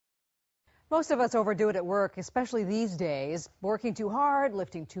Most of us overdo it at work, especially these days. Working too hard,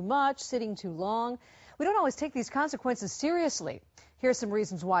 lifting too much, sitting too long. We don't always take these consequences seriously. Here's some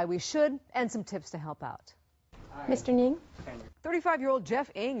reasons why we should and some tips to help out. Mr. Ning? 35-year-old Jeff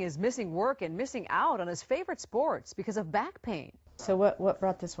Ng is missing work and missing out on his favorite sports because of back pain. So what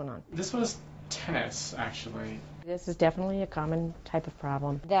brought this one on? This was tennis, actually. This is definitely a common type of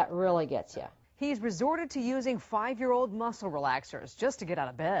problem. That really gets you. He's resorted to using 5-year-old muscle relaxers just to get out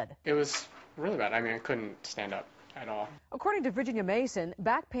of bed. It was really bad. I mean, I couldn't stand up at all. According to Virginia Mason,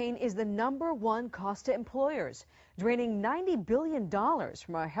 back pain is the #1 cost to employers, draining $90 billion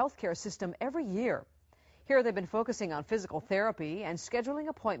from our healthcare system every year. Here they've been focusing on physical therapy and scheduling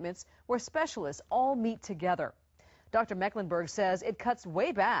appointments where specialists all meet together. Dr. Mecklenburg says it cuts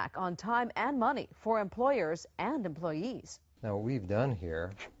way back on time and money for employers and employees. Now, what we've done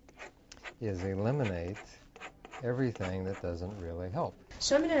here is eliminate everything that doesn't really help.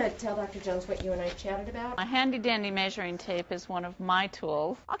 So I'm going to tell Dr. Jones what you and I chatted about. A handy-dandy measuring tape is one of my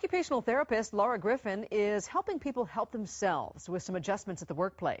tools. Occupational therapist Laura Griffin is helping people help themselves with some adjustments at the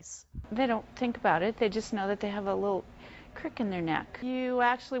workplace. They don't think about it. They just know that they have a little crick in their neck. You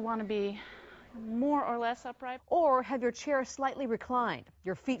actually want to be more or less upright. Or have your chair slightly reclined.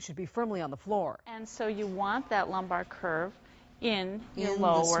 Your feet should be firmly on the floor. And so you want that lumbar curve in your the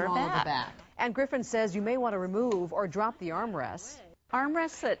lower small back. of the back. And Griffin says you may want to remove or drop the armrests.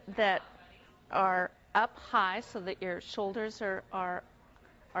 Armrests that are up high so that your shoulders are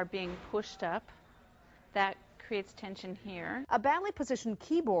being pushed up. That creates tension here. A badly positioned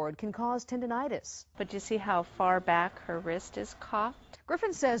keyboard can cause tendinitis. But you see how far back her wrist is cocked?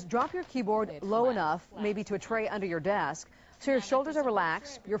 Griffin says drop your keyboard low enough, maybe to a tray under your desk, so your shoulders are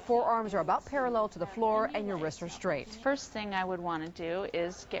relaxed, your forearms are about parallel to the floor, and your wrists are straight. First thing I would want to do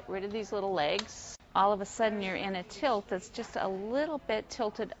is get rid of these little legs. All of a sudden you're in a tilt that's just a little bit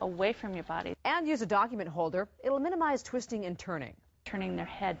tilted away from your body. And use a document holder. It'll minimize twisting and turning. Turning their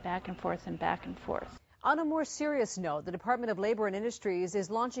head back and forth and back and forth. On a more serious note, the Department of Labor and Industries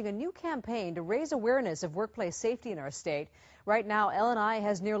is launching a new campaign to raise awareness of workplace safety in our state. Right now, L&I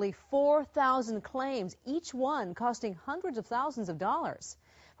has nearly 4,000 claims, each one costing hundreds of thousands of dollars.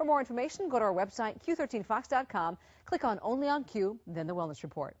 For more information, go to our website, Q13fox.com, click on Only on Q, then the Wellness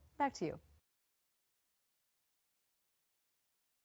Report. Back to you.